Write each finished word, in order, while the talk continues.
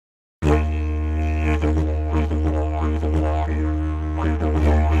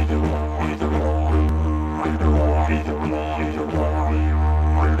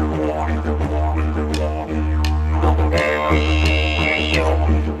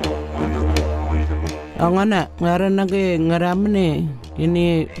Angana ngaranage ngaramne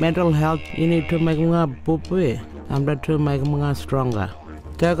ini mental health ini to make mga pupu amda to make mga stronger.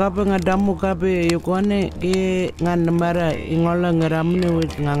 Takape ngadamu kape yukone ke nganamara ingola ngaramne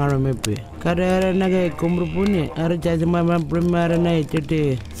with ngangaramepe. Kada nage kumrupuni ara jajama primara na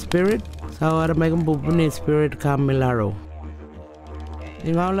chete spirit sawara make pupuni spirit kamilaro.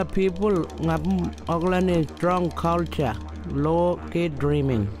 Ingola people ngam oglane strong culture. Low kid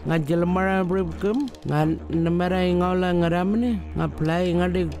dreaming. Nga jelmara bribkum, nga namara ingola ngaramne, nga play nga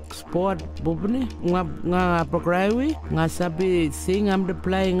de sport bubni, nga prograiwi, nga sabi sing am de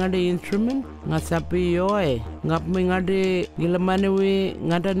play nga de instrument, nga sabi yoy, nga de gilamanewi,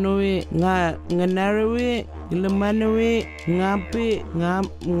 nga tanui, nga narawi, gilamanewi, ngapi,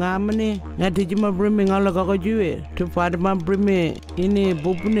 ngamane, nga tijima brimi ngala kakajuwe, tu padma brimi ini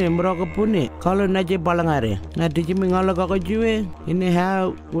bubni mrokapuni, kalau naje balangare, nga tijima ngala kakajuwe, ini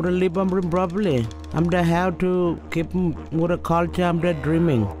how ura live properly. I'm the how to keep ura culture. I'm the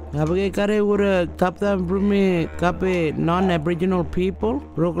dreaming. Abage kare ura tapta brimi kape non-Aboriginal people.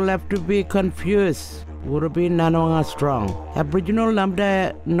 Rukul have to be confused. Ura be nanonga strong. Aboriginal I'm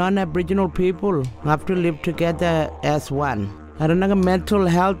the non-Aboriginal people have to live together as one. Aranaga mental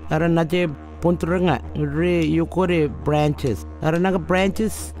health. Aranaje punturanga. Yukore branches. Aranaga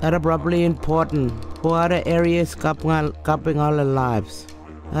branches are probably important for other areas coping all our lives.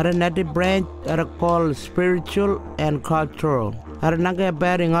 Another branch are called spiritual and cultural. Another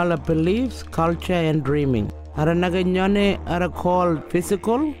bearing all our beliefs, culture and dreaming. Another nyone are called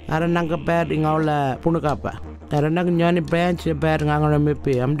physical. Another bearing all our punakapa. Another nyone branch bearing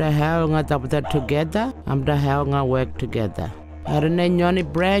angamipi. I'm the how nga tapata together. I'm the how nga work together. Another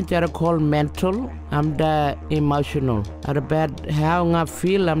nyone branch are called mental. I'm the emotional. Are bad how nga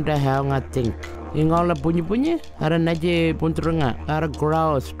feel. I'm the how nga think. Ingola punyi ara naje punturanga ara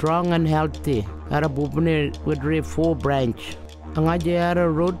grow strong and healthy ara bubune with 4 branch angaje ara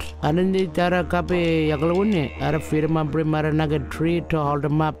root anandi tara kape yaglune ara firma primara naga tree to hold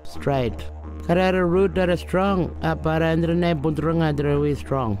them up straight ara root are strong para andrene punturanga are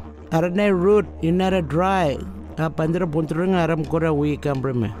strong ara ne root inara dry pandra punturanga aram kora weak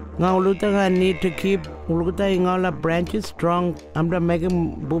ambreme nga ulutanga need to keep uluta ingala branches strong. I'm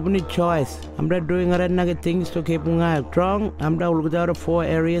making bubuni choice. I'm doing naga things to keep nga strong. I'm uluta 4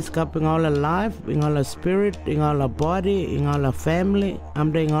 areas cupping all our life, in all our spirit, in all our body, in all our family.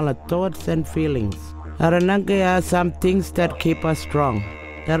 I'm doing all our thoughts and feelings. Arananga are some things that keep us strong.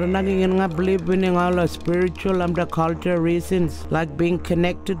 I believe in all our spiritual and culture reasons, like being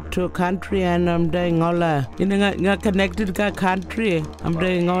connected to a country, and I'm doing all connected to a country. I'm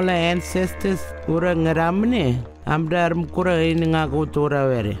doing all our ancestors. I'm doing kura in go tora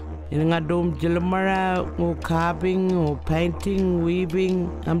vere. In a dome jilmara, carving, painting,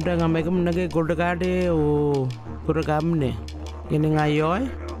 weaving. I'm doing a megam nage gurdagade or kuragamne. In a yoy.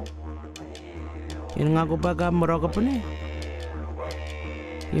 In a gobaga morocapone.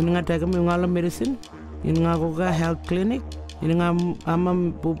 Inga take me ngala medicine, inga go health clinic, inga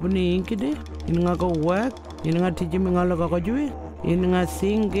amam pupuni inkide, inga go work, inga teach me ngala kakajue, inga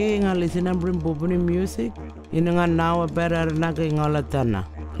sing, inga listen and bring pupuni music, inga now a better naga ingala tana.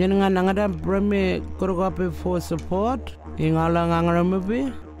 Inga nangada breme kurugape for support, ingala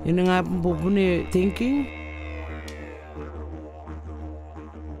ngangaramubi, inga pupuni thinking.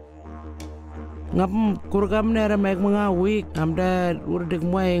 Ngam kurgam nera make mga weak. I'm da urdik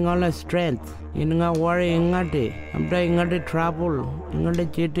mo ingala strength. Inga worry ingade. I'm da ingade trouble.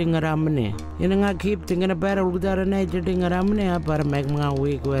 Ingade cheating ngaramne. Inga keep thinking about udara na cheating ngaramne para make mga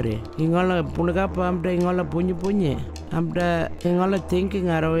weak wari. Ingala punagap I'm da ingala punyi. I'm da ingala thinking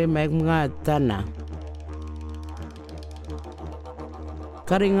arawe make mga tana.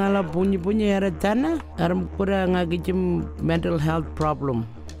 Karingala punyi era tana. Aram pura ngagijim mental health problem.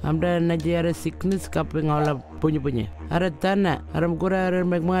 Amda najara sickness cupping all of punyi. Aratana, Aramkura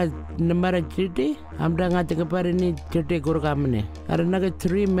Magma Namara Chiti, Amda Natakaparini Chiti Kurkamane. Aranaga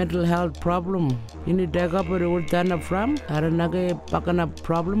 3 mental health problem. In the Dagapa Ultana from Aranaga Pakana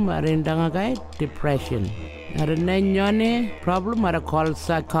problem, Arendangagai, depression. Arananyone problem are called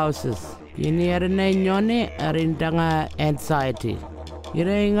psychosis. In Arananyone Arendanga anxiety.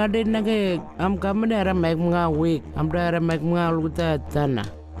 Irangade Naga, I'm coming at a magma week, Amda Magma Luta Tana.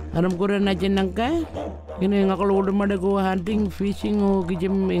 Aram kura najen nangkai, ini ngakal udah mada go hunting, fishing, o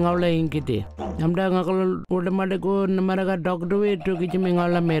kijim ingawla ingkite. Amda ngakal udah mada go namaraga doctor we to kijim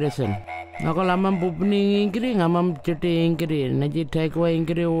ingawla medicine. Ngakal amam pupni ingkiri, ngamam chete ingkiri, naji takeaway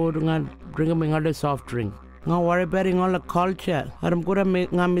ingkiri o nga drink ingawla soft drink. Nga worry about ingawla culture. Aram kura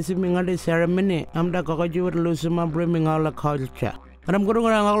nga misi ingawla ceremony. Amda kakaji wat lusuma bring ingawla culture. Aram kurang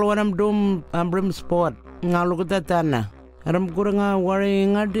ngal wanam dum ambrim sport ngalu kita tanah. Aram kurang worry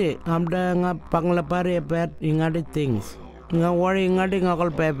ngade amda nga panglapare about ingade things. Nga worry ngade ngakal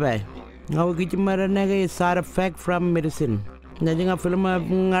pepe. Ngaw kichimara nage side effect from medicine. Jadi nga film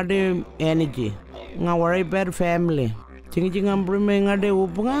ngade energy. Nga worry about family. Cing ambrim ngade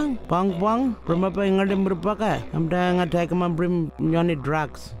upungang pang berapa ngade berpaka. Amda ngatai kemambrim nyoni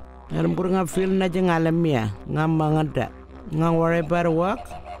drugs. Aram kurang feel naje ngalamia ngamangada. Nga worry about work.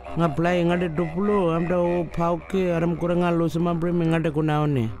 Nga play ngade duplo amda pauke aram kurang lu semambrim ngade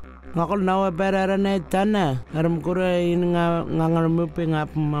kunaone. Nga kol nawa bara na tana aram kura in nga ngamupe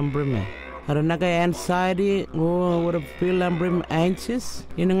ngap mambrime. Arana ka anxiety would feel ambrim anxious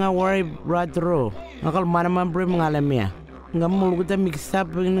in nga worry right through. Nga kol mana mambrim ngalamia. Nga mulu kita mix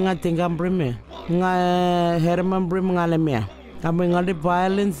up nga tingam brime. Nga herman brim ngalamia. Kami ngade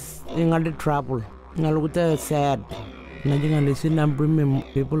violence ngade trouble. Nga lu kita sad. Nanti listen ambrim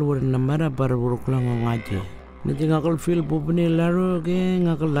people were namara para buruklang ngaji. Nanti ngakal feel bubni laro ke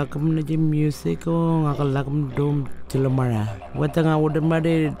ngakal lakam nanti music o ngakal lakam dom cilamara. Wata nga udah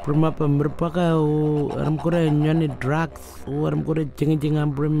made permapa merpaka o aram kura nyani drugs o aram kura cing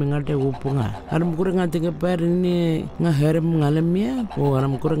ambrim ngade upunga. Aram kura ngati keper ini ngaherem ngalemia o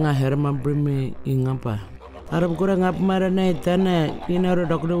aram kura ngaherem ambrim ingapa. Aram kurang ngap marana itana inaro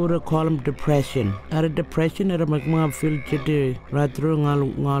doctor would call him depression. Ara depression ara magma feel chiti ratro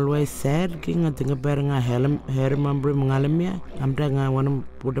ngalway sad ki ngatinga per nga her mambri ngalamia amta nga wanam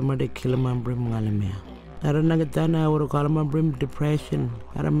putamade kill mambri ngalamia. Ara nagatana would call him depression.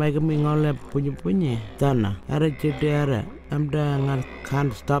 Ara magami ngala punya tana. Ara chiti ara amda nga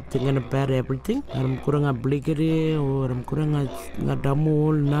can't stop thinking about everything. Aram kurang obligatory or aram kurang ngadamu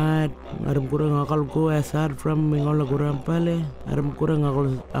all night. Aram kurang akal go aside from mingola kurang pale. Aram kurang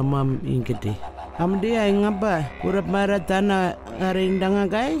akal amam ingkiti. Amdia ingapa urap mara tana arindanga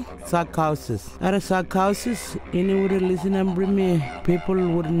kai psychosis. Ara psychosis ini would listen ambrimi people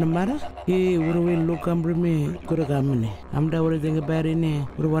would namara. He would look ambrimi kuragamini. Amda would think about ini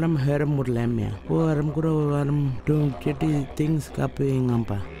would wanam heram would lamia. O aram kuragamam doing kitty things kapi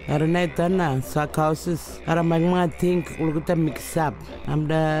ngampa. Ara naitana psychosis. Ara magma think ulguta mix up.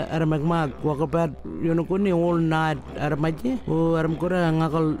 Amda ara magma walk about yunukuni all night. Ara maji. O aram kura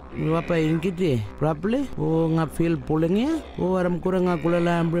ngakal wapa ingkiti. Properly, o nga feel pulling ya, o aram kurang nga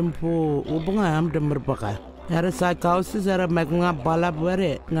kulala ambrim po upunga am demerpaka. Ara psychosis ara magma balap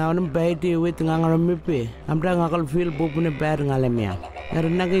ware nga onam baiti with nga ngaramipi. Amda ngakal feel pupune bad ngalemia. Ara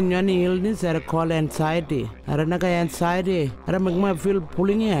naga nyani illness ara call anxiety. Ara naga anxiety ara magma feel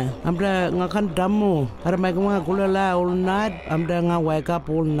pulling ya. Amda ngakan damu ara magma kulala all night. Amda nga wake up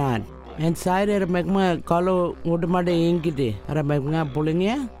all night. Inside ara magma kalau ngudamade ingkiti ara magma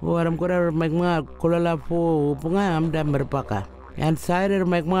pulingnya o aram kura magma kulala po upunga amda merpaka. Inside ara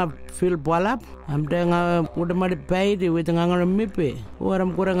magma feel balap amda nga ngudamade paidi with ngangara mipi o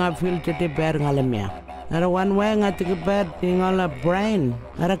aram kura nga feel chete ber ngalemya. Ara one way nga tikipet ingala brain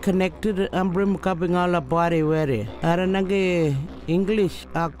ara connected ambrim kapingala body where ara nage English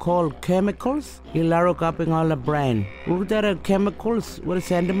are called chemicals ilaro kapingala brain urtara chemicals were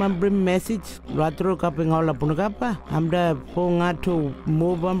send ambrim message ratro kapingala punakapa amda po nga to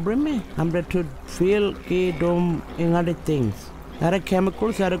move ambrim amda to feel ki dom ingade things. Ara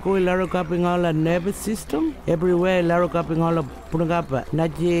chemicals ara ko ilaro kapingala nervous system everywhere ilaro kapingala punakapa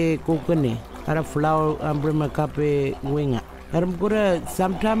naji kukuni. Ara flower ambrima kape winga. Aram kura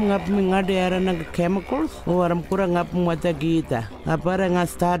sometime ngap ngade ara nang chemicals o aram kura ngap mata kita. Apara nga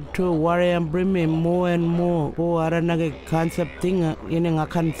start to worry ambrimi more and more o ara nang concept thing ini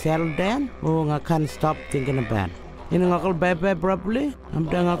ngakan settle down o ngakan stop thinking about. Ini ngakal bebe properly.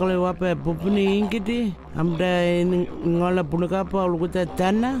 Amda ngakal wape bupuni ingkiti. Amda ini ngala punakapa ulukuta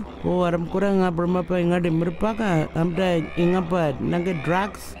tanah. O aram kura ngabrmapa ingade merpaka. Amda ingapa naga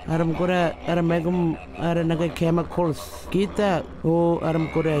drugs. Aram kura aram megum ara naga chemicals. Kita o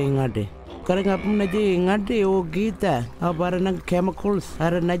aram kura ingade. Kare ngapum naji ingade o kita. Apa ara naga chemicals.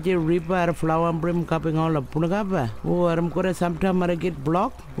 Ara naji ripa ara flower brim kapi ngala punakapa. O aram kura sometime ara get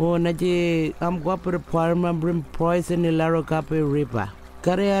blocked. O naji am guapur farma brim poison ilaro kapi ripa.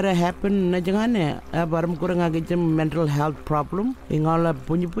 Kare ara happen na jangane abaram kurang agicam mental health problem ingala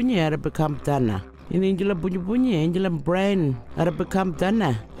punya ara become tanah. Ini injila punya injila brain ara become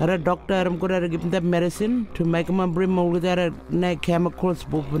tanah. Ara doctor aram kurang give them medicine to make them bring more ara na chemicals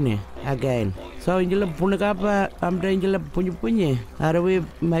punya again. So injila punakapa amda injila punya ara we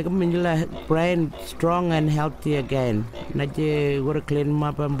make them injila brain strong and healthy again. Naje gora clean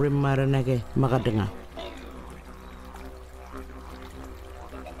map and bring mara nake makadenga.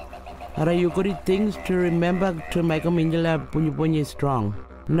 Ara you got things to remember to make minjala punyi strong.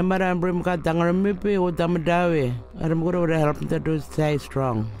 Namara brim ka tangaramipi o tamadawe. Aram guru help them to stay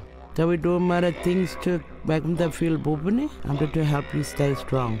strong. So we do mara things to make them feel bubuni. I'm to help you stay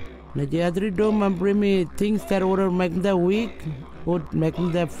strong. Na jadri do bring things that would make them weak, would make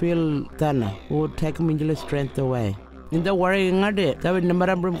them feel thinner, would take minjala strength away. In the worry ngade, that we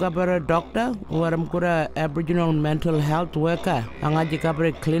number brim kapara doctor, or kura Aboriginal mental health worker, angaji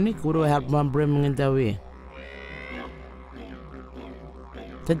kapara clinic, would help brim in the way.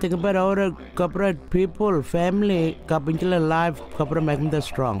 So think about our corporate people, family, kapinjala life, kapara make them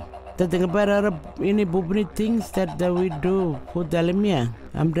strong. So think about our any bubni things that we do for dalimia.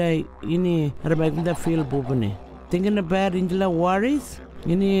 Amda ini make them feel bubni. Thinking about injala worries.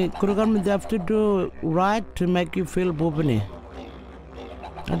 Ini kurang have to do right to make you feel bubni.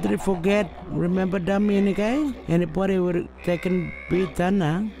 Don't forget, remember dummy any guy? Anybody will take and beat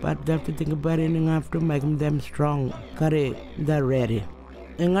Tana, but they have to think about it enough to make them strong. Kare, they're ready.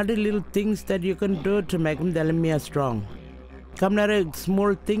 And other little things that you can do to make them Delamia strong. Come there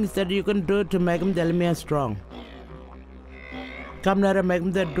small things that you can do to make them Delamia strong. Come there make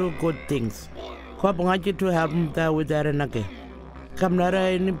them do good things. Come to help them with that and again. Come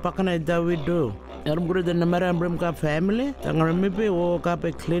there in Pakana that we do. I'm going to the Namara Brimka family. I'm going to maybe walk up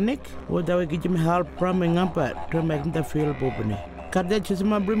a clinic or that we give them help from to make them feel bubuni. Kada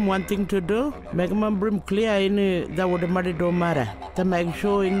chisma brim one thing to do, make my brim clear in that would matter do matter. To make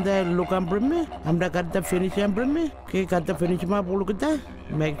sure in the look and brim me, I'm the cut the finish and brim me, cut the finish my bulgata.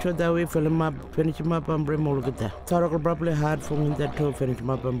 Make sure that we fill him up, finish him up and brim mulgata. So probably hard for me that to finish him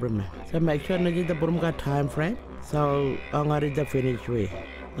up and brim me. So make sure that the brim got time frame. So I'm going to the finish way.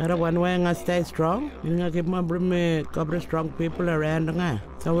 Nara one way I stay strong. I keep my brim couple strong people around.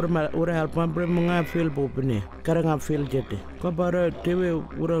 So would help my brim feel bubuni. Karanga feel jetty. Kabara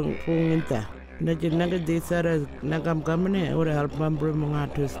Tiwi urang punginta. Naji naga these are nagam company would help my brim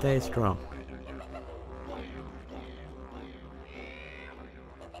to stay strong.